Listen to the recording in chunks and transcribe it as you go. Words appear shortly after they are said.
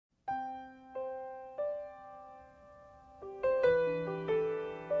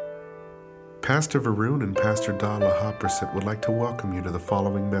Pastor Varun and Pastor Dala Hopperset would like to welcome you to the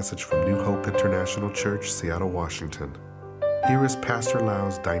following message from New Hope International Church, Seattle, Washington. Here is Pastor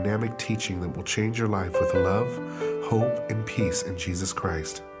Lau's dynamic teaching that will change your life with love, hope, and peace in Jesus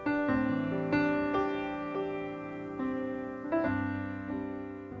Christ.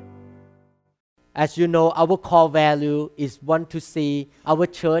 As you know, our core value is want to see our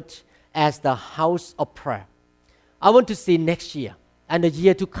church as the house of prayer. I want to see next year and the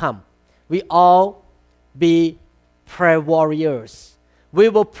year to come, we all be prayer warriors. We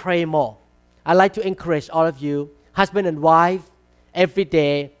will pray more. I'd like to encourage all of you, husband and wife, every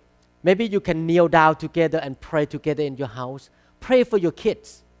day, maybe you can kneel down together and pray together in your house. Pray for your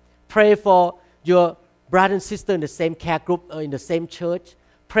kids. Pray for your brother and sister in the same care group or in the same church.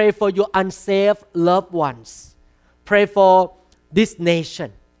 Pray for your unsaved loved ones. Pray for this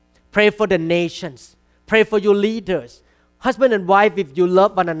nation. Pray for the nations. Pray for your leaders. Husband and wife, if you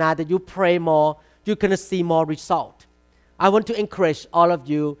love one another, you pray more, you're going to see more result. I want to encourage all of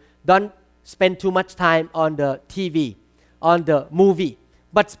you, don't spend too much time on the TV, on the movie,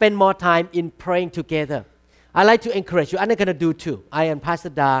 but spend more time in praying together. I like to encourage you, and I'm going to do too. I and Pastor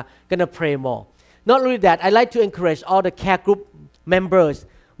Da going to pray more. Not only that, I like to encourage all the care group members.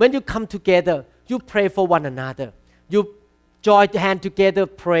 When you come together, you pray for one another. You join hand together,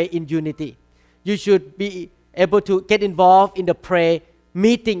 pray in unity. You should be able to get involved in the prayer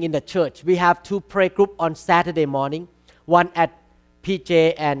meeting in the church. We have 2 prayer groups on Saturday morning, one at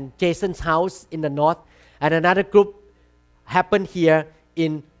PJ and Jason's house in the north, and another group happened here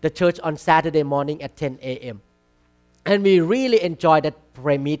in the church on Saturday morning at 10 a.m. And we really enjoy that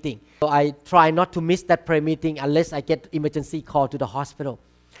prayer meeting. So I try not to miss that prayer meeting unless I get emergency call to the hospital.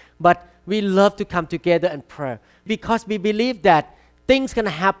 But we love to come together and pray because we believe that things can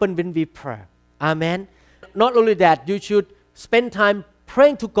happen when we pray. Amen. Not only that, you should spend time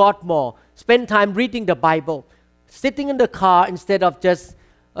praying to God more. Spend time reading the Bible. Sitting in the car instead of just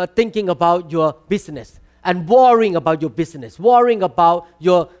thinking about your business and worrying about your business, worrying about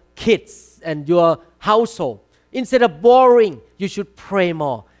your kids and your household. Instead of worrying, you should pray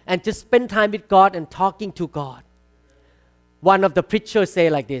more and just spend time with God and talking to God. One of the preachers say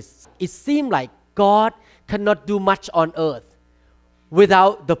like this, it seems like God cannot do much on earth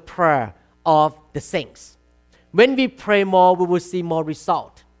without the prayer of the saints. When we pray more, we will see more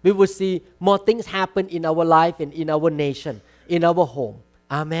result. We will see more things happen in our life and in our nation, in our home.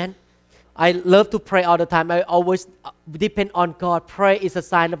 Amen. I love to pray all the time. I always depend on God. Prayer is a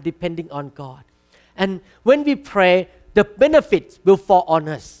sign of depending on God. And when we pray, the benefits will fall on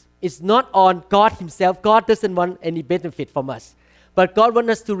us. It's not on God Himself. God doesn't want any benefit from us. But God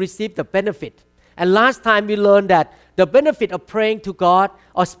wants us to receive the benefit. And last time we learned that the benefit of praying to God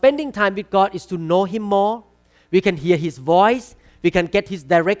or spending time with God is to know Him more. We can hear His voice. We can get His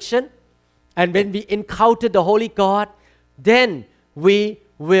direction. And when we encounter the Holy God, then we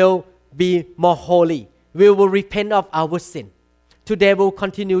will be more holy. We will repent of our sin. Today we'll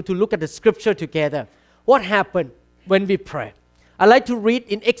continue to look at the scripture together. What happened when we pray? I'd like to read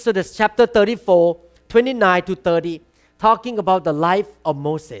in Exodus chapter 34, 29 to 30, talking about the life of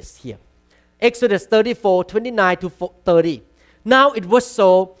Moses here. Exodus 34, 29 to 30. Now it was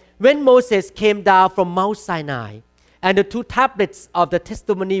so, when Moses came down from Mount Sinai, and the 2 tablets of the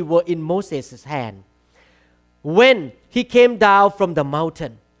testimony were in Moses' hand, when he came down from the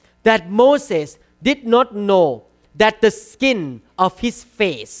mountain, that Moses did not know that the skin of his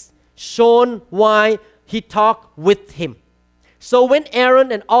face shone while he talked with him. So when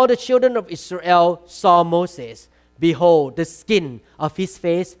Aaron and all the children of Israel saw Moses, behold, the skin of his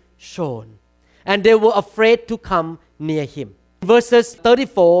face shone, and they were afraid to come near him. Verses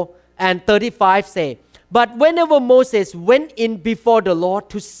 34 and 35 say, but whenever Moses went in before the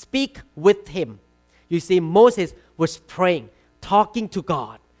Lord to speak with him, you see, Moses was praying, talking to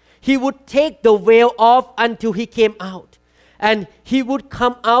God. He would take the veil off until he came out, and he would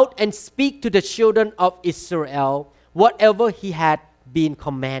come out and speak to the children of Israel whatever he had been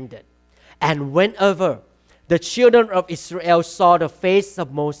commanded. And whenever the children of Israel saw the face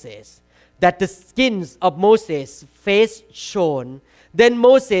of Moses, that the skins of Moses' face shone, then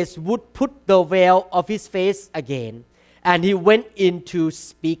Moses would put the veil of his face again, and he went in to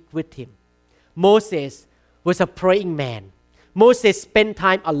speak with him. Moses was a praying man. Moses spent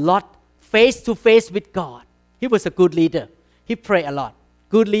time a lot face to face with God. He was a good leader. He prayed a lot.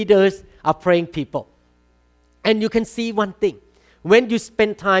 Good leaders are praying people. And you can see one thing. When you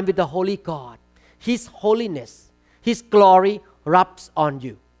spend time with the Holy God, His holiness, His glory rubs on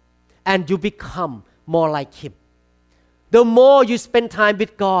you. And you become more like Him. The more you spend time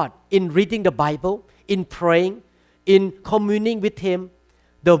with God in reading the Bible, in praying, in communing with Him,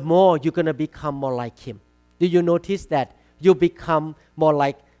 the more you're going to become more like Him. Do you notice that you become more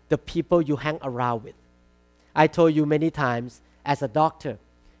like the people you hang around with? I told you many times as a doctor,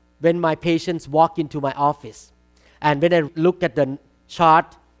 when my patients walk into my office, and when I look at the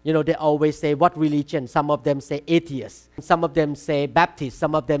chart, they always say, what religion? Some of them say atheist. Some of them say Baptist.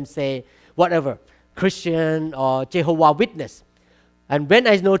 Some of them say whatever, Christian or Jehovah's Witness. And when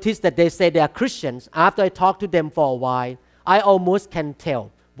I notice that they say they are Christians, after I talk to them for a while, I almost can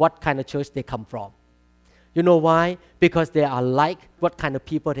tell what kind of church they come from. You know why? Because they are like what kind of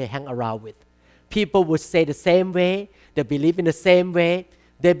people they hang around with. People would say the same way, they believe in the same way,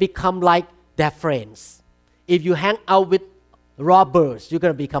 they become like their friends. If you hang out with robbers, you're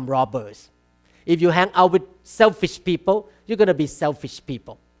going to become robbers. If you hang out with selfish people, you're going to be selfish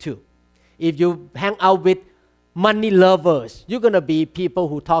people too. If you hang out with money lovers, you're going to be people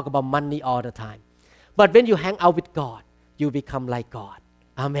who talk about money all the time. But when you hang out with God, you become like God.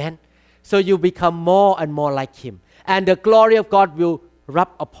 Amen. So you become more and more like Him. And the glory of God will rub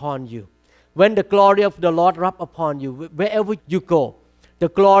upon you. When the glory of the Lord rub upon you, wherever you go, the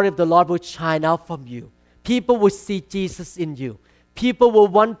glory of the Lord will shine out from you. People will see Jesus in you. People will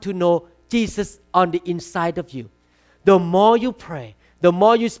want to know Jesus on the inside of you. The more you pray, the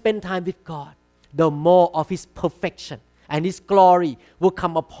more you spend time with God, the more of His perfection and His glory will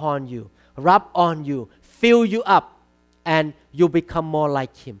come upon you, rub on you, fill you up, and you become more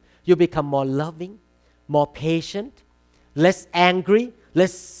like Him. You become more loving, more patient, less angry,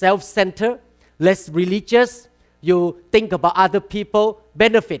 less self-centered, less religious. You think about other people's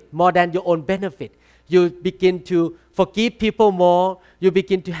benefit more than your own benefit. You begin to forgive people more. You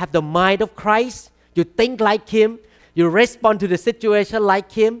begin to have the mind of Christ. You think like Him. You respond to the situation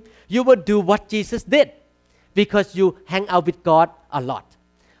like Him. You will do what Jesus did because you hang out with God a lot.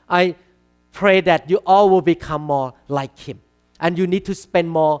 I pray that you all will become more like Him. And you need to spend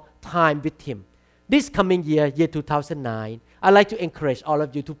more time with Him. This coming year 2009, I'd like to encourage all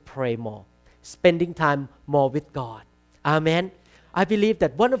of you to pray more, spending time more with God. Amen. I believe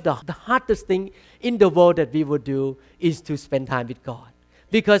that one of the hardest thing in the world that we will do is to spend time with God.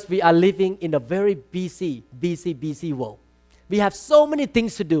 Because we are living in a very busy world. We have so many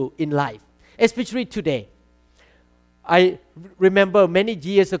things to do in life, especially today. I remember many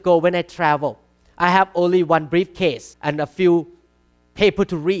years ago when I traveled, I have only one briefcase and a few paper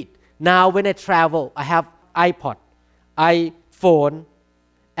to read. Now when I travel, I have iPod, iPhone,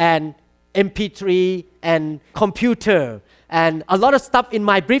 and MP3 and computer and a lot of stuff in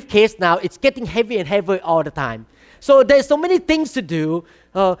my briefcase now. It's getting heavier and heavier all the time. So there's so many things to do.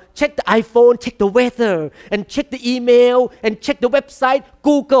 Check the iPhone, check the weather, and check the email, and check the website,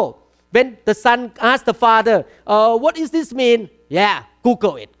 Google. When the son asks the father, what does this mean? Yeah,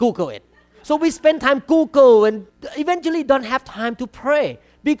 Google it. So we spend time Google and eventually don't have time to pray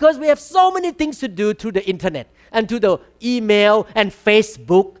because we have so many things to do through the internet and to the email and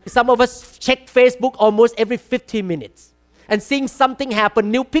Facebook. Some of us check Facebook almost every 15 minutes and seeing something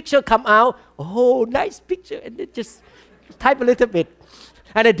happen, new picture come out. Oh, nice picture. And then just type a little bit.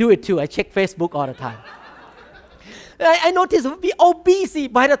 And I do it too. I check Facebook all the time. I notice we all busy.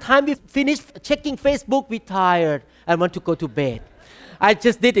 By the time we finish checking Facebook, we're tired and want to go to bed. I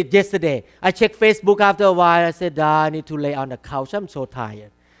just did it yesterday. I checked Facebook after a while. I said, I need to lay on the couch. I'm so tired.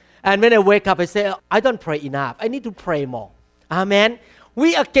 And when I wake up, I say, I don't pray enough. I need to pray more. Amen.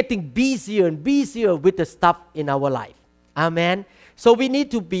 We are getting busier and busier with the stuff in our life. Amen. So we need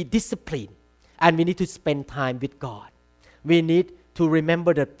to be disciplined and we need to spend time with God. We need to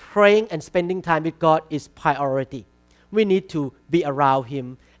remember that praying and spending time with God is priority. We need to be around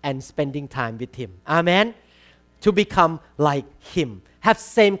Him and spending time with Him. Amen. To become like Him. Have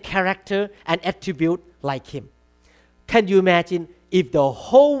same character and attribute like Him. Can you imagine if the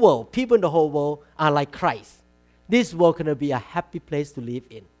whole world, people in the whole world are like Christ? This world going to be a happy place to live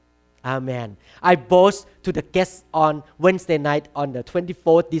in. Amen. I boast to the guests on Wednesday night on the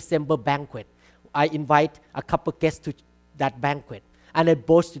 24th December banquet. I invite a couple guests to that banquet. And I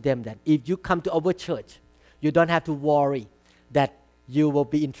boast to them that if you come to our church, you don't have to worry that you will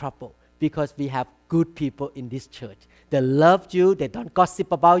be in trouble because we have good people in this church. They love you. They don't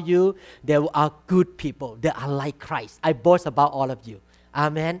gossip about you. They are good people. They are like Christ. I boast about all of you.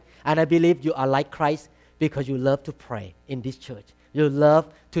 Amen. And I believe you are like Christ because you love to pray in this church. You love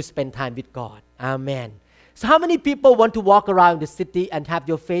to spend time with God. Amen. So how many people want to walk around the city and have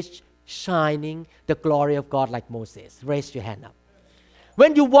your face shining the glory of God like Moses? Raise your hand up.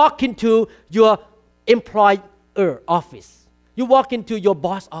 When you walk into your employer office, you walk into your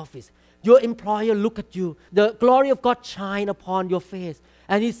boss office, your employer look at you, the glory of God shine upon your face,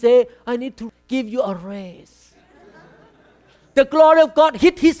 and he say, I need to give you a raise. the glory of God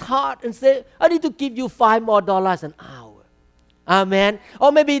hit his heart and say, I need to give you $5 more an hour. Amen.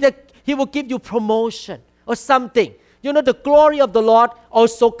 Or maybe he will give you promotion or something. You know, the glory of the Lord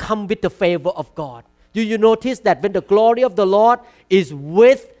also comes with the favor of God. Do you notice that when the glory of the Lord is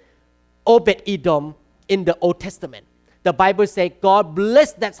with Obed-Edom in the Old Testament, the Bible says God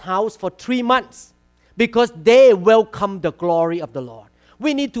blessed that house for 3 months because they welcomed the glory of the Lord.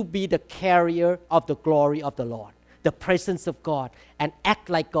 We need to be the carrier of the glory of the Lord, the presence of God, and act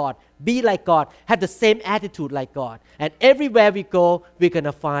like God, be like God, have the same attitude like God. And everywhere we go, we're going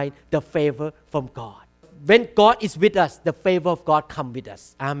to find the favor from God. When God is with us, the favor of God comes with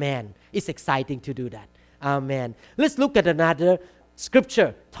us. Amen. It's exciting to do that. Amen. Let's look at another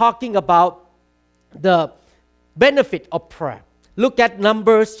scripture talking about the benefit of prayer. Look at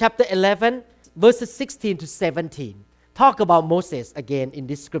Numbers chapter 11, verses 16 to 17. Talk about Moses again in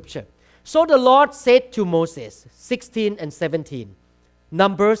this scripture. So the Lord said to Moses, 16 and 17,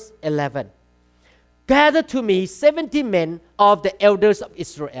 Numbers 11, gather to me 70 men of the elders of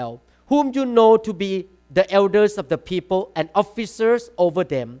Israel, whom you know to be the elders of the people and officers over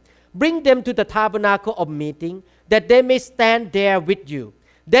them. Bring them to the tabernacle of meeting, that they may stand there with you.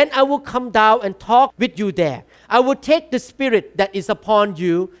 Then I will come down and talk with you there. I will take the spirit that is upon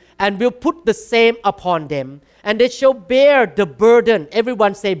you and will put the same upon them, and they shall bear the burden.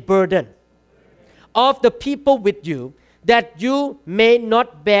 Everyone say burden. Of the people with you, that you may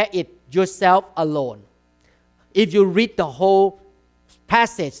not bear it yourself alone. If you read the whole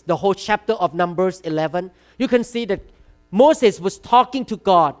passage, the whole chapter of Numbers 11, you can see that Moses was talking to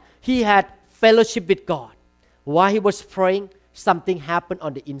God. He had fellowship with God. While he was praying, something happened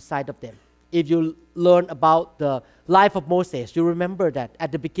on the inside of them. If you learn about the life of Moses, you remember that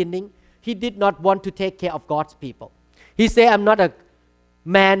at the beginning, he did not want to take care of God's people. He said, I'm not a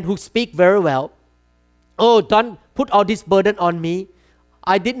man who speaks very well. Oh, don't put all this burden on me.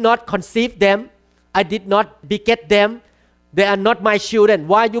 I did not conceive them. I did not beget them. They are not my children.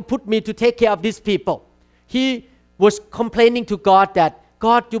 Why you put me to take care of these people? He was complaining to God that,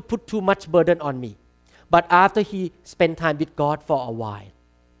 God, you put too much burden on me. But after he spent time with God for a while,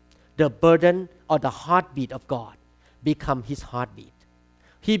 the burden or the heartbeat of God become his heartbeat.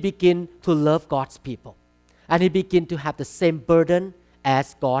 He began to love God's people. And he began to have the same burden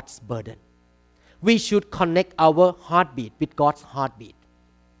as God's burden. We should connect our heartbeat with God's heartbeat.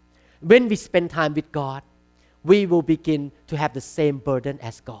 When we spend time with God, we will begin to have the same burden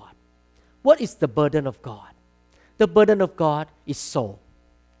as God. What is the burden of God? The burden of God is soul.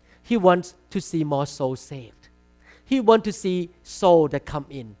 He wants to see more souls saved. He wants to see souls that come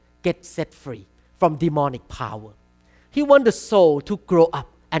in, get set free from demonic power. He wants the soul to grow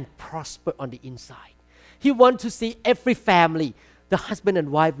up and prosper on the inside. He wants to see every family, the husband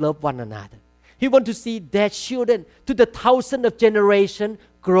and wife love one another. He wants to see their children to the thousands of generations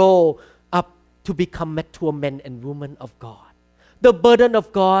grow up to become mature men and women of God. The burden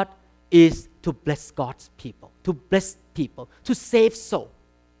of God is to bless God's people, to bless people, to save souls.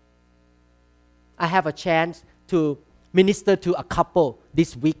 I have a chance to minister to a couple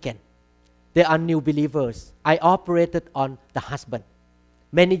this weekend. They are new believers. I operated on the husband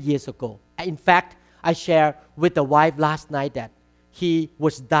many years ago. In fact, I shared with the wife last night that he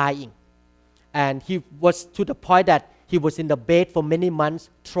was dying. And he was to the point that he was in the bed for many months,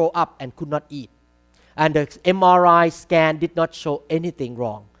 throw up and could not eat. And the MRI scan did not show anything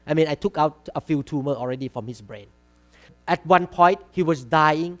wrong. I mean, I took out a few tumors already from his brain. At one point, he was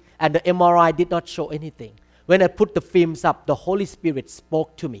dying and the MRI did not show anything. When I put the films up, the Holy Spirit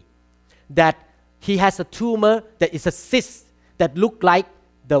spoke to me that he has a tumor that is a cyst that looked like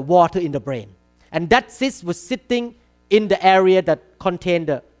the water in the brain. And that cyst was sitting in the area that contained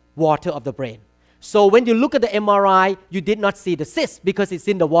the water of the brain. So when you look at the MRI, you did not see the cyst because it's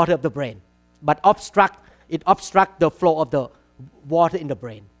in the water of the brain. But it obstructs the flow of the water in the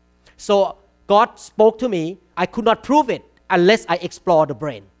brain. So God spoke to me. I could not prove it unless I explore the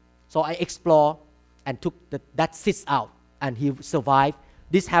brain. So I explored and took that cyst out and he survived.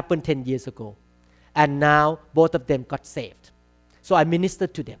 This happened 10 years ago. And now both of them got saved. So I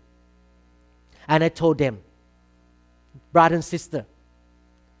ministered to them. And I told them, brother and sister,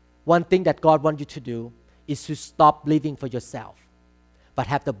 one thing that God wants you to do is to stop living for yourself, but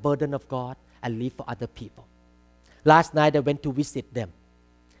have the burden of God and live for other people. Last night I went to visit them,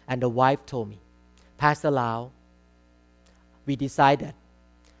 and the wife told me, Pastor Lau, we decided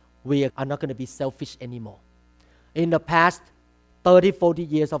we are not going to be selfish anymore. In the past 30, 40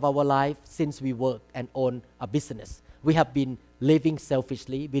 years of our life, since we work and own a business, we have been living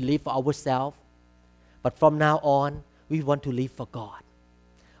selfishly. We live for ourselves. But from now on, we want to live for God.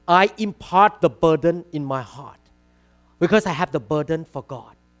 I impart the burden in my heart. because I have the burden for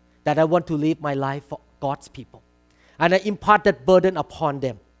God, that I want to live my life for God's people. And I impart that burden upon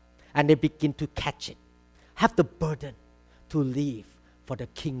them, and they begin to catch it. Have the burden to live for the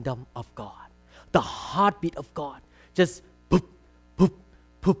kingdom of God. The heartbeat of God just boop, boop,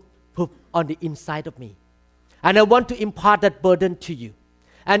 boop, boop on the inside of me. And I want to impart that burden to you.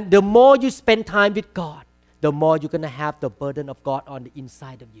 And the more you spend time with God, the more you're going to have the burden of God on the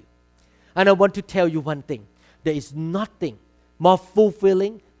inside of you. And I want to tell you one thing. There is nothing more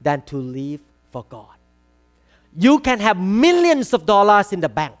fulfilling than to live for God. You can have millions of dollars in the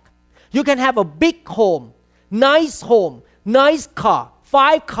bank. You can have a big home, nice car,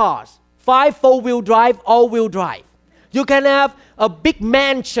 5 cars, 5 4-wheel drive, all-wheel drive. You can have a big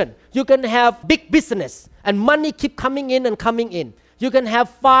mansion. You can have big business, and money keep coming in and coming in. You can have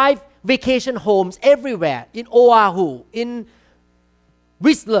 5 vacation homes everywhere, in Oahu, in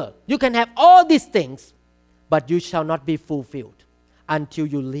Whistler. You can have all these things, but you shall not be fulfilled until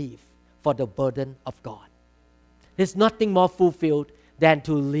you live for the burden of God. There's nothing more fulfilled than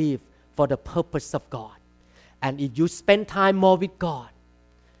to live for the purpose of God. And if you spend time more with God,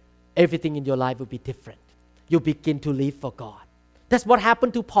 everything in your life will be different. You begin to live for God. That's what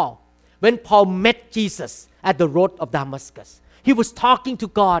happened to Paul. When Paul met Jesus at the road of Damascus, he was talking to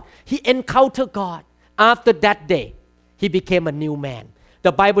God. He encountered God. After that day, he became a new man.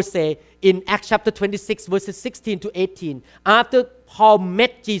 The Bible says in Acts chapter 26, verses 16 to 18, after Paul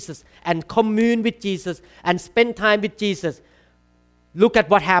met Jesus and communed with Jesus and spent time with Jesus, look at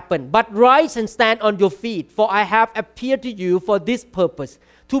what happened. But rise and stand on your feet, for I have appeared to you for this purpose,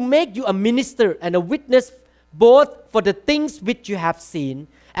 to make you a minister and a witness both for the things which you have seen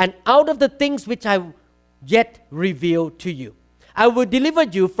and out of the things which I yet reveal to you. I will deliver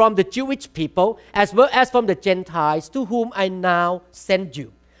you from the Jewish people as well as from the Gentiles to whom I now send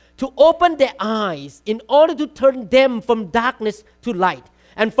you, to open their eyes in order to turn them from darkness to light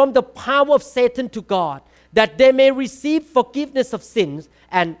and from the power of Satan to God, that they may receive forgiveness of sins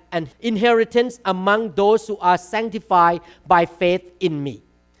and an inheritance among those who are sanctified by faith in me.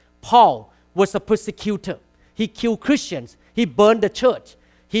 Paul was a persecutor. He killed Christians. He burned the church.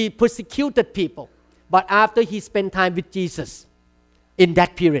 He persecuted people. But after he spent time with Jesus, in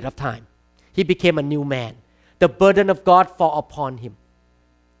that period of time, he became a new man. The burden of God fell upon him.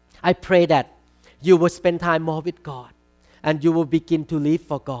 I pray that you will spend time more with God and you will begin to live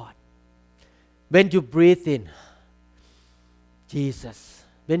for God. When you breathe in, Jesus.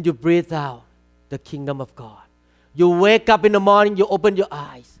 When you breathe out, the kingdom of God. You wake up in the morning, you open your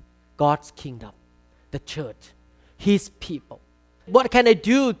eyes. God's kingdom, the church, His people. What can I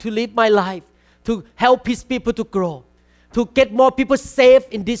do to live my life, to help His people to grow, to get more people saved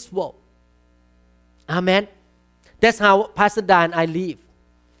in this world? Amen. That's how Pastor Dan and I live.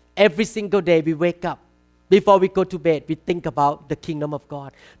 Every single day we wake up. Before we go to bed, we think about the kingdom of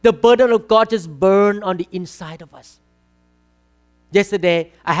God. The burden of God just burns on the inside of us.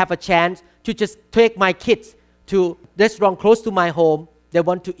 Yesterday, I have a chance to just take my kids to a restaurant close to my home. They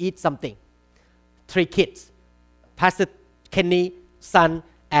want to eat something. 3 kids. Pastor Kenny, son,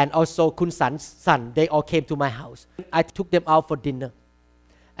 and also Kun San's son, they all came to my house. I took them out for dinner.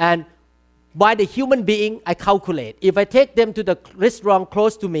 And by the human being, I calculate. If I take them to the restaurant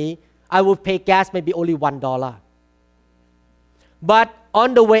close to me, I will pay gas maybe only $1. But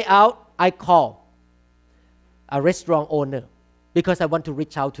on the way out, I call a restaurant owner because I want to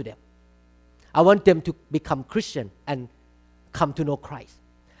reach out to them. I want them to become Christian and come to know Christ.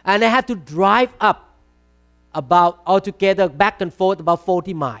 And I have to drive up about altogether back and forth about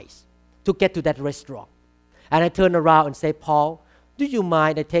 40 miles to get to that restaurant. And I turn around and say, Paul, do you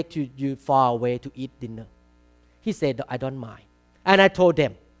mind I take you far away to eat dinner? He said, I don't mind. And I told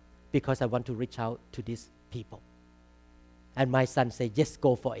them, because I want to reach out to these people. And my son said, yes,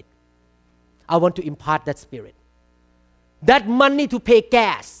 go for it. I want to impart that spirit. That money to pay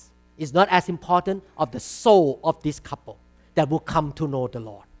gas is not as important of the soul of this couple that will come to know the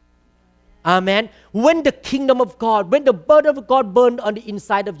Lord. Amen. When the kingdom of God, when the burden of God burns on the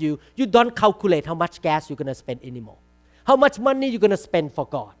inside of you, you don't calculate how much gas you're going to spend anymore. How much money you're going to spend for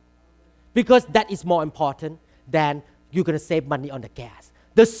God. Because that is more important than you're going to save money on the gas.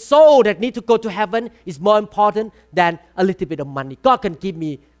 The soul that needs to go to heaven is more important than a little bit of money. God can give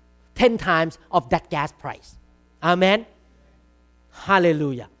me 10 times of that gas price. Amen.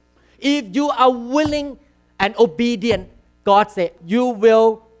 Hallelujah. If you are willing and obedient, God said, you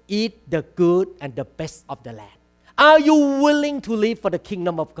will eat the good and the best of the land. Are you willing to live for the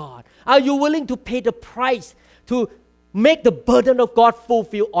kingdom of God? Are you willing to pay the price to make the burden of God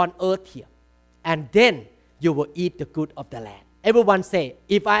fulfill on earth here? And then you will eat the good of the land. Everyone say,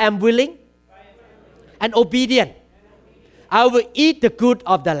 if I am willing and obedient, I will eat the good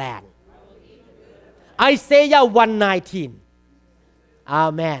of the land. Isaiah 119.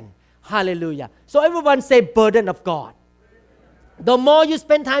 Amen. Hallelujah. So everyone say burden of God. The more you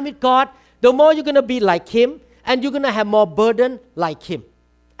spend time with God, the more you're going to be like Him, and you're going to have more burden like Him.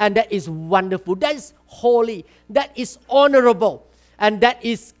 And that is wonderful. That is holy. That is honorable. And that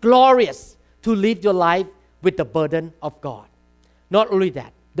is glorious to live your life with the burden of God. Not only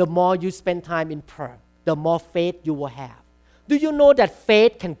that, the more you spend time in prayer, the more faith you will have. Do you know that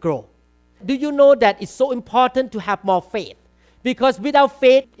faith can grow? Do you know that it's so important to have more faith? Because without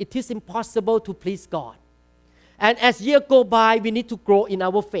faith, it is impossible to please God. And as years go by, we need to grow in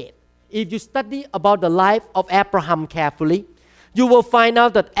our faith. If you study about the life of Abraham carefully, you will find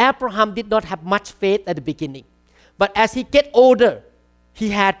out that Abraham did not have much faith at the beginning. But as he get older, he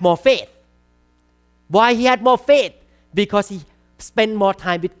had more faith. Why he had more faith? Because he spent more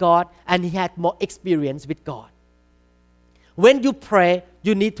time with God and he had more experience with God. When you pray,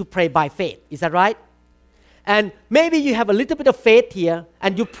 you need to pray by faith. Is that right? And maybe you have a little bit of faith here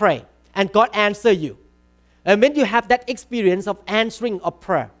and you pray and God answer you. And when you have that experience of answering a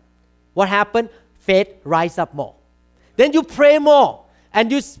prayer, what happened? Faith rise up more. Then you pray more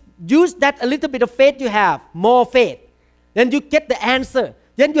and you use that a little bit of faith you have, more faith. Then you get the answer.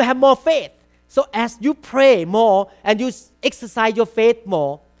 Then you have more faith. So as you pray more and you exercise your faith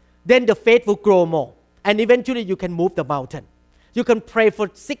more, then the faith will grow more. And eventually you can move the mountain. You can pray for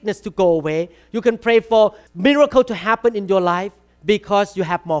sickness to go away. You can pray for miracle to happen in your life because you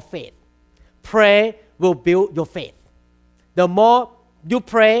have more faith. Prayer will build your faith. The more you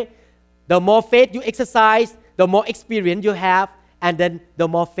pray, the more faith you exercise, the more experience you have, and then the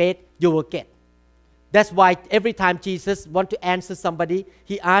more faith you will get. That's why every time Jesus wants to answer somebody,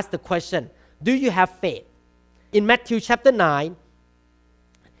 He asks the question, do you have faith? In Matthew chapter 9,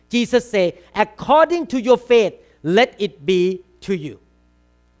 Jesus said, according to your faith, let it be to you.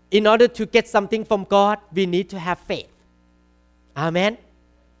 In order to get something from God, we need to have faith. Amen.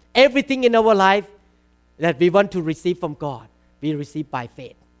 Everything in our life that we want to receive from God, we receive by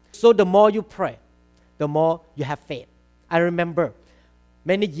faith. So the more you pray, the more you have faith. I remember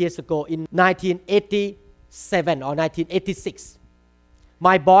many years ago in 1987 or 1986,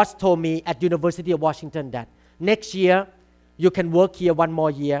 my boss told me at University of Washington that next year you can work here one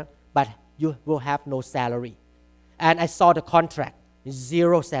more year, but you will have no salary. And I saw the contract,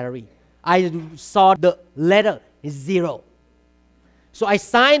 zero salary. I saw the letter, zero. So I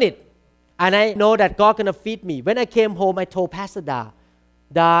signed it, and I know that God gonna feed me. When I came home, I told Pastor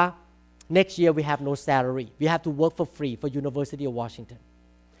Da, next year we have no salary. We have to work for free for University of Washington.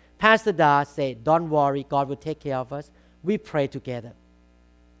 Pastor Da said, don't worry, God will take care of us. We pray together.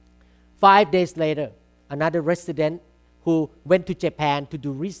 5 days later, another resident who went to Japan to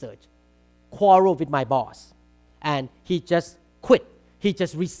do research quarreled with my boss. And he just quit. He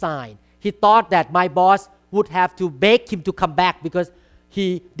just resigned. He thought that my boss would have to beg him to come back because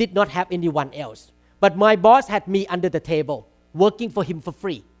he did not have anyone else. But my boss had me under the table, working for him for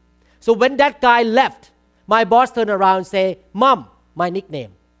free. So when that guy left, my boss turned around and said, Mom, my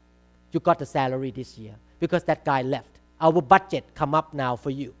nickname, you got the salary this year because that guy left. Our budget come up now for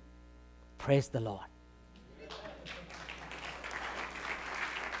you. Praise the Lord.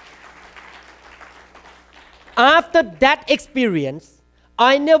 After that experience,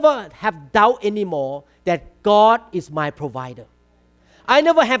 I never have doubt anymore that God is my provider. I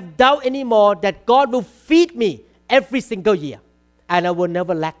never have doubt anymore that God will feed me every single year and I will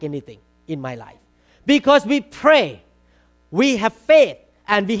never lack anything in my life. Because we pray, we have faith,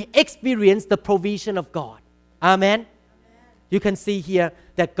 and we experience the provision of God. Amen? You can see here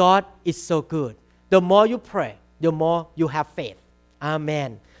that God is so good. The more you pray, the more you have faith.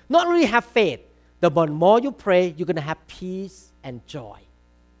 Amen. Not only have faith, the more you pray, you're going to have peace and joy.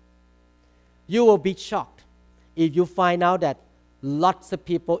 You will be shocked if you find out that lots of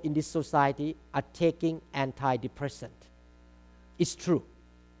people in this society are taking antidepressant. It's true.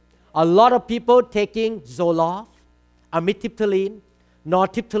 A lot of people taking Zoloft, amitriptyline,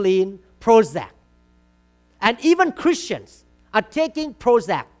 nortriptyline, Prozac. And even Christians are taking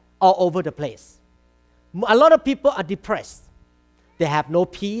Prozac all over the place. A lot of people are depressed. They have no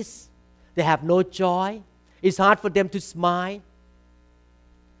peace. They have no joy. It's hard for them to smile.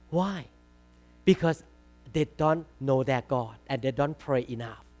 Why? Because they don't know their God and they don't pray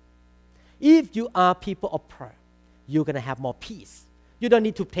enough. If you are people of prayer, you're going to have more peace. You don't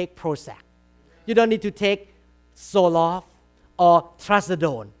need to take Prozac. You don't need to take Zoloft or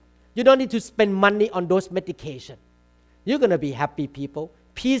Trazodone. You don't need to spend money on those medications. You're going to be happy people,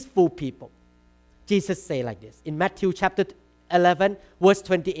 peaceful people. Jesus say like this in Matthew chapter 11, verse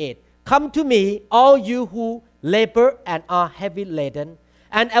 28. Come to me, all you who labor and are heavy laden,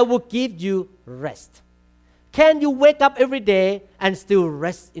 and I will give you rest. Can you wake up every day and still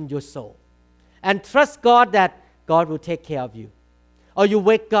rest in your soul and trust God that God will take care of you? Or you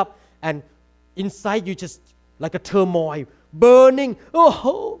wake up and inside you just like a turmoil, burning.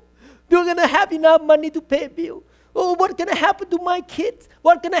 Oh, you're going to have enough money to pay bills. Oh, what's going to happen to my kids?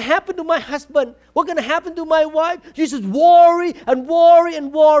 What's going to happen to my husband? What's going to happen to my wife? You just worry and worry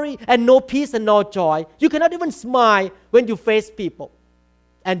and worry and no peace and no joy. You cannot even smile when you face people.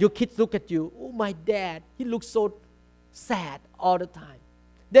 And your kids look at you. Oh, my dad, he looks so sad all the time.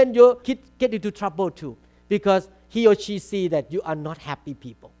 Then your kid get into trouble too because he or she see that you are not happy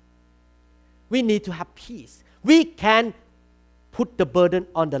people. We need to have peace. We can put the burden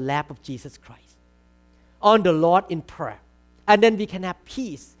on the lap of Jesus Christ, on the Lord in prayer. And then we can have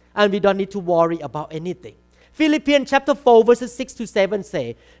peace and we don't need to worry about anything. Philippians chapter 4 verses 6 to 7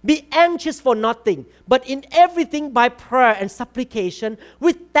 say, be anxious for nothing, but in everything by prayer and supplication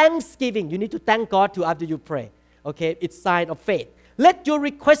with thanksgiving. You need to thank God too after you pray. Okay, it's sign of faith. Let your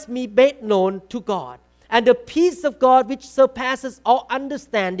request be made known to God. And the peace of God which surpasses all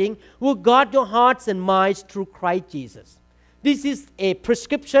understanding will guard your hearts and minds through Christ Jesus. This is a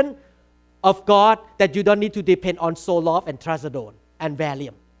prescription of God that you don't need to depend on Zoloft and Trazodone and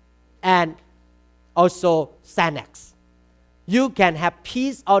Valium and also Xanax. You can have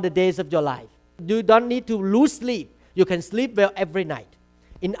peace all the days of your life. You don't need to lose sleep. You can sleep well every night.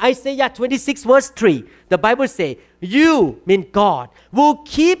 In Isaiah 26 verse 3, the Bible says, you, mean God, will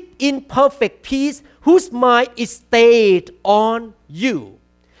keep in perfect peace whose mind is stayed on you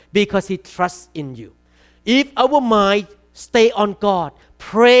because he trusts in you. If our mind stay on God,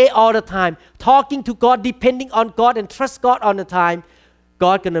 pray all the time, talking to God, depending on God and trust God all the time,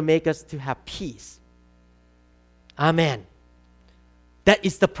 God gonna make us to have peace. Amen. That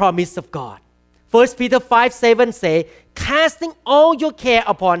is the promise of God. 1 Peter 5:7 say, casting all your care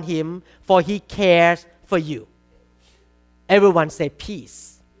upon him, for he cares for you. Everyone say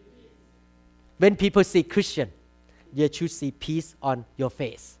peace. When people see Christian, they should see peace on your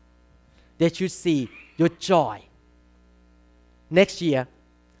face. They should see your joy. Next year,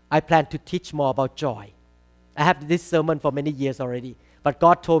 I plan to teach more about joy. I have this sermon for many years already, but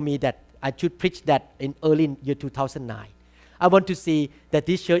God told me that I should preach that in early year 2009. I want to see that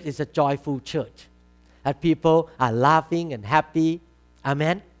this church is a joyful church, that people are laughing and happy.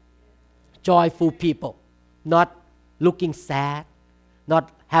 Amen? Joyful people, not looking sad,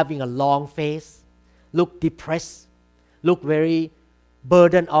 not having a long face, look depressed, look very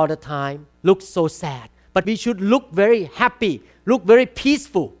burdened all the time, look so sad. But we should look very happy, look very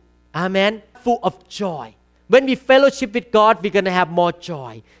peaceful. Amen? Full of joy. When we fellowship with God, we're going to have more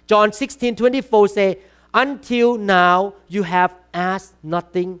joy. John 16:24 say, until now you have asked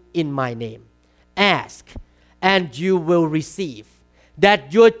nothing in my name. Ask and you will receive,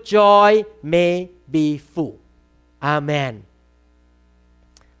 that your joy may be full. Amen.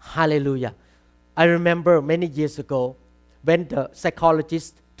 Hallelujah. I remember many years ago when the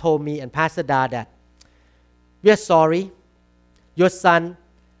psychologist told me and Pastor Da that we are sorry, your son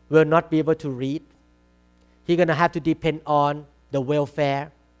will not be able to read. He's going to have to depend on the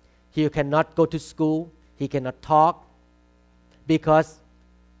welfare. He cannot go to school. He cannot talk because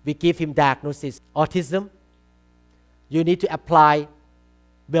we give him diagnosis autism. You need to apply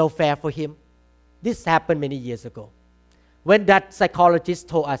welfare for him. This happened many years ago. When that psychologist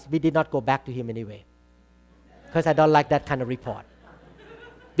told us, we did not go back to him anyway because I don't like that kind of report.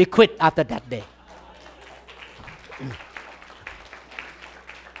 We quit after that day.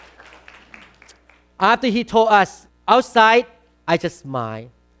 After he told us, outside, I just smiled.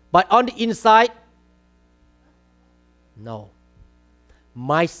 But on the inside, no.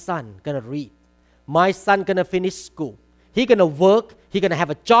 My son gonna read. My son gonna finish school. He gonna work. He gonna have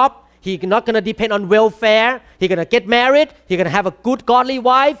a job. He not gonna depend on welfare. He gonna get married. He gonna have a good godly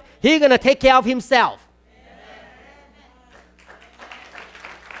wife. He gonna take care of himself.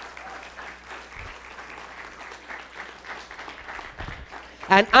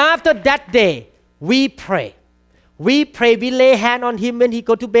 And after that day, we pray. We lay hand on him when he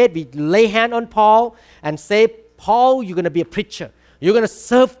go to bed. We lay hand on Paul and say, Paul, you're going to be a preacher. You're going to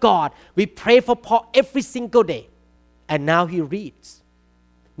serve God. We pray for Paul every single day. And now he reads.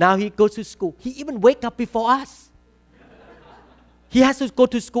 Now he goes to school. He even wake up before us. He has to go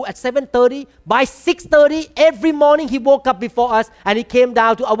to school at 7:30. By 6:30, every morning he woke up before us and he came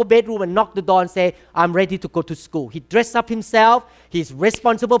down to our bedroom and knocked the door and said, I'm ready to go to school. He dressed up himself. He's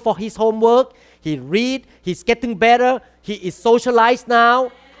responsible for his homework. He read. He's getting better. He is socialized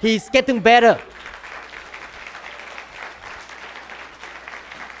now. He's getting better.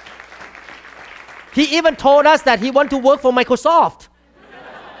 He even told us that he want to work for Microsoft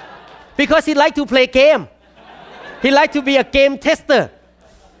because he like to play game. He like to be a game tester.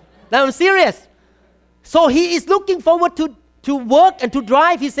 Now I'm serious. So he is looking forward to work and to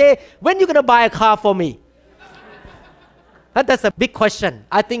drive. He say, when you going to buy a car for me? That's a big question.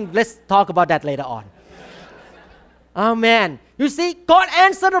 I think let's talk about that later on. Amen. You see, God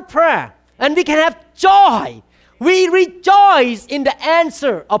answered a prayer and we can have joy. We rejoice in the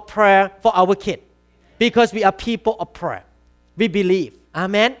answer of prayer for our kid because we are people of prayer. We believe.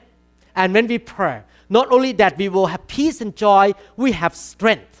 Amen. And when we pray, not only that we will have peace and joy, we have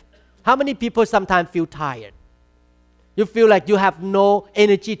strength. How many people sometimes feel tired? You feel like you have no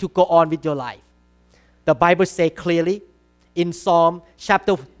energy to go on with your life. The Bible says clearly in Psalm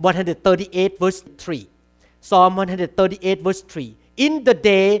chapter 138 verse 3. Psalm 138 verse 3. In the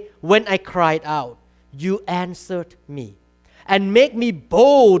day when I cried out, you answered me and make me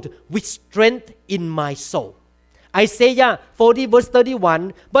bold with strength in my soul. Isaiah 40 verse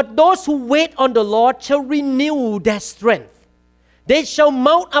 31. But those who wait on the Lord shall renew their strength. They shall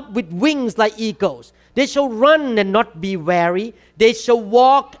mount up with wings like eagles. They shall run and not be weary. They shall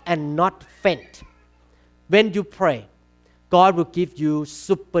walk and not faint. When you pray, God will give you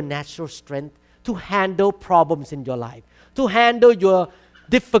supernatural strength to handle problems in your life, to handle your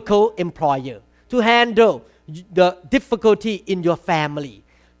difficult employer, to handle the difficulty in your family.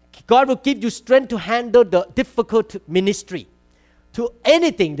 God will give you strength to handle the difficult ministry, to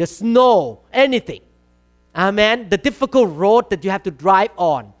anything, the snow, anything. Amen. The difficult road that you have to drive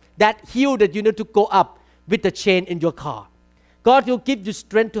on, that hill that you need to go up with the chain in your car. God will give you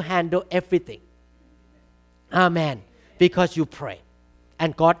strength to handle everything. Amen. Because you pray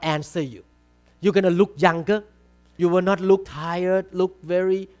and God answer you. You're going to look younger. You will not look tired, look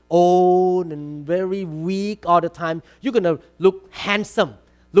very old and very weak all the time. You're going to look handsome,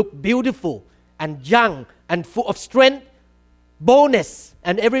 look beautiful and young and full of strength, boldness.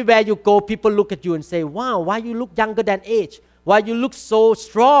 And everywhere you go, people look at you and say, wow, why you look younger than age? Why you look so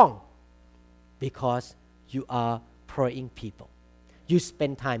strong? Because you are praying people. You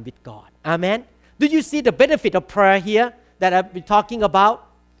spend time with God. Amen. Do you see the benefit of prayer here that I've been talking about?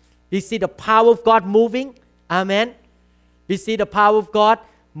 You see the power of God moving. Amen. We see the power of God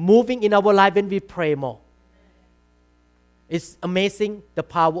moving in our life when we pray more. It's amazing the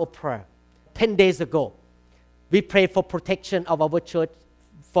power of prayer. 10 days ago, we prayed for protection of our church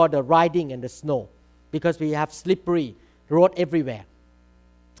for the riding and the snow because we have slippery road everywhere.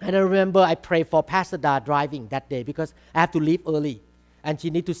 And I remember I prayed for Pastor Da driving that day because I have to leave early and she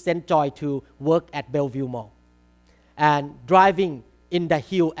need to send Joy to work at Bellevue Mall. And driving in the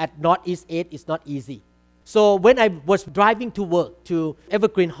hill at Northeast 8 is not easy. So when I was driving to work to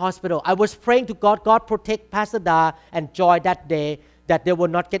Evergreen Hospital, I was praying to God, God protect Pastor Da and Joy that day that they will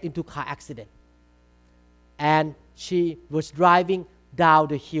not get into car accident. And she was driving down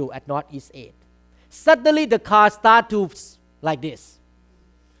the hill at Northeast 8. Suddenly the car started to like this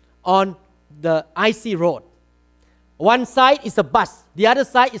on the icy road. One side is a bus, the other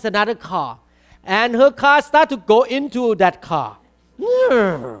side is another car. And her car started to go into that car.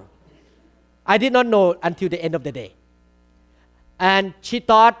 I did not know until the end of the day. And she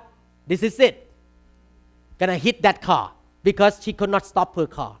thought, this is it. Gonna hit that car because she could not stop her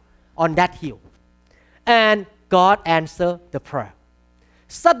car on that hill. And God answered the prayer.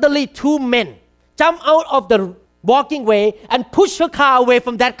 Suddenly, two men jumped out of the walking way and pushed her car away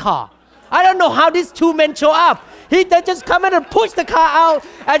from that car. I don't know how these two men show up. They just come in and push the car out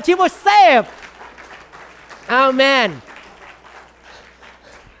and she was saved. Amen.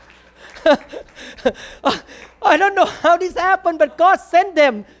 I don't know how this happened, but God sent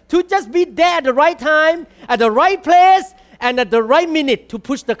them to just be there at the right time, at the right place, and at the right minute to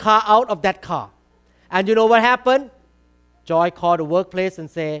push the car out of that car. And you know what happened? Joy called the workplace and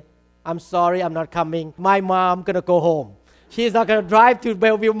said, I'm sorry, I'm not coming. My mom gonna go home. She's not gonna drive to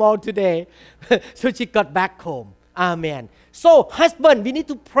Bellevue Mall today. So she got back home. Amen. So husband, we need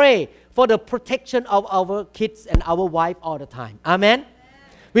to pray for the protection of our kids and our wife all the time. Amen.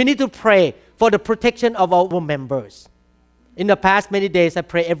 We need to pray for the protection of our members. In the past many days, I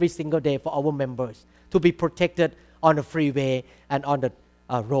pray every single day for our members to be protected on the freeway and on the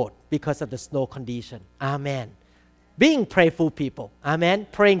road because of the snow condition. Amen. Being prayerful people. Amen.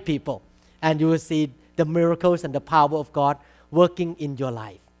 Praying people. And you will see the miracles and the power of God working in your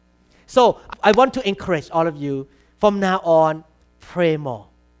life. So I want to encourage all of you from now on, pray more.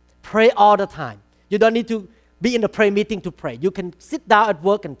 Pray all the time. You don't need to be in a prayer meeting to pray. You can sit down at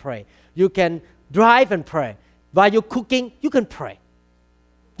work and pray. You can drive and pray. While you're cooking, you can pray.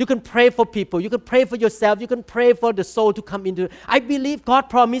 You can pray for people. You can pray for yourself. You can pray for the soul to come into. I believe God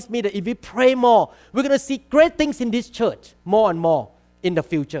promised me that if we pray more, we're going to see great things in this church more and more in the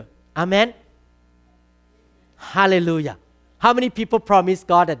future. Amen? Hallelujah. How many people promise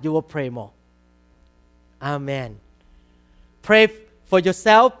God that you will pray more? Amen. Pray for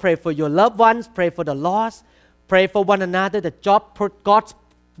yourself. Pray for your loved ones. Pray for the lost. Pray for one another. God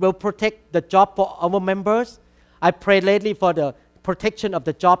will protect the job for our members. I prayed lately for the protection of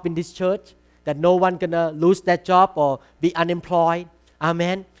the job in this church, that no one gonna lose that job or be unemployed.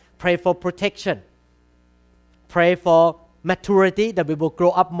 Amen. Pray for protection. Pray for maturity, that we will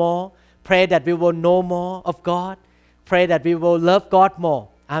grow up more. Pray that we will know more of God. Pray that we will love God more.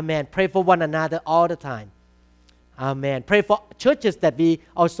 Amen. Pray for one another all the time. Amen. Pray for churches that we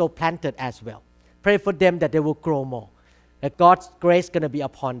also planted as well. Pray for them that they will grow more, that God's grace is going to be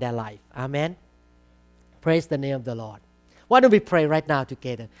upon their life. Amen. Praise the name of the Lord. Why don't we pray right now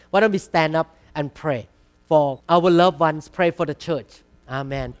together? Why don't we stand up and pray for our loved ones? Pray for the church.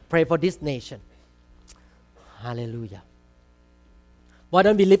 Amen. Pray for this nation. Hallelujah. Why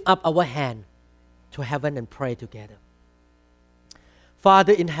don't we lift up our hand to heaven and pray together?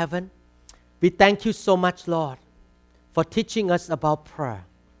 Father in heaven, we thank you so much, Lord, for teaching us about prayer.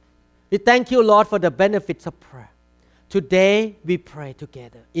 We thank you, Lord, for the benefits of prayer. Today we pray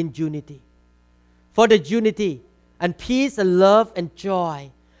together in unity. For the unity and peace and love and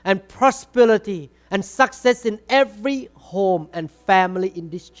joy and prosperity and success in every home and family in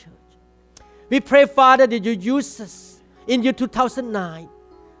this church. We pray, Father, that you use us in year 2009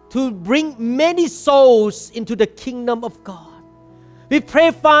 to bring many souls into the kingdom of God. We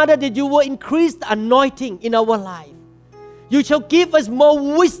pray, Father, that you will increase the anointing in our life. You shall give us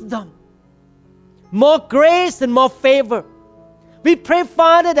more wisdom, more grace and more favor. We pray,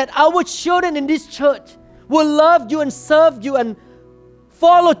 Father, that our children in this church will love you and serve you and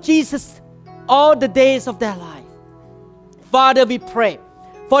follow Jesus all the days of their life. Father, we pray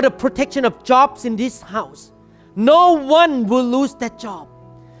for the protection of jobs in this house. No one will lose that job.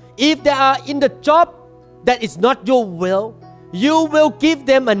 If they are in the job that is not your will, you will give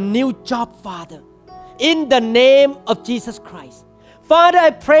them a new job, Father, in the name of Jesus Christ. Father,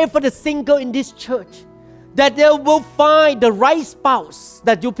 I pray for the single in this church, that they will find the right spouse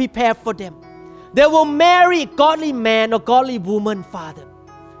that you prepare for them. They will marry a godly man or godly woman, Father.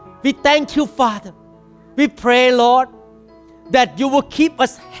 We thank you, Father. We pray, Lord, that you will keep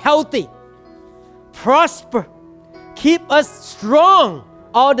us healthy, prosper, keep us strong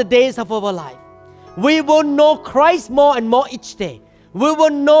all the days of our life. We will know Christ more and more each day. We will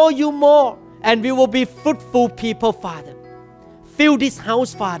know you more, and we will be fruitful people, Father. Fill this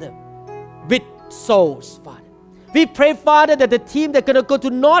house, Father, with souls, Father. We pray, Father, that the team that's going to go to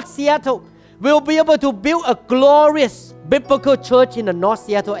North Seattle will be able to build a glorious biblical church in the North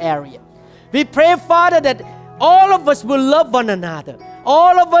Seattle area. We pray, Father, that all of us will love one another.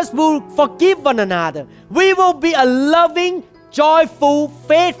 All of us will forgive one another. We will be a loving, joyful,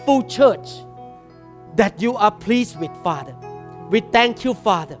 faithful church that you are pleased with, Father. We thank you,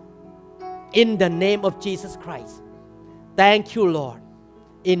 Father, in the name of Jesus Christ. Thank you, Lord.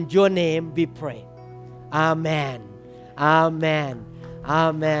 In your name we pray. Amen. Amen.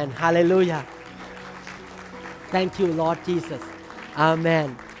 Amen. Hallelujah. Thank you, Lord Jesus.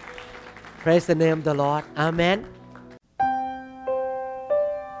 Amen. Praise the name of the Lord. Amen.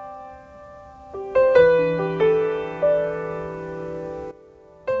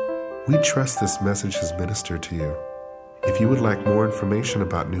 We trust this message has ministered to you. If you would like more information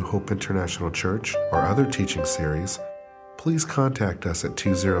about New Hope International Church or other teaching series, please contact us at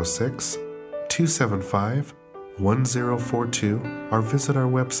 206-275-1042 or visit our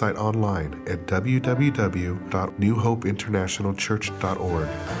website online at www.newhopeinternationalchurch.org.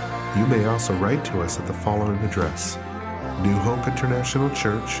 You may also write to us at the following address: New Hope International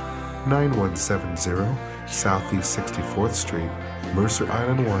Church, 9170 Southeast 64th Street, Mercer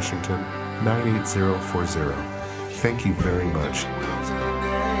Island, Washington, 98040. Thank you very much.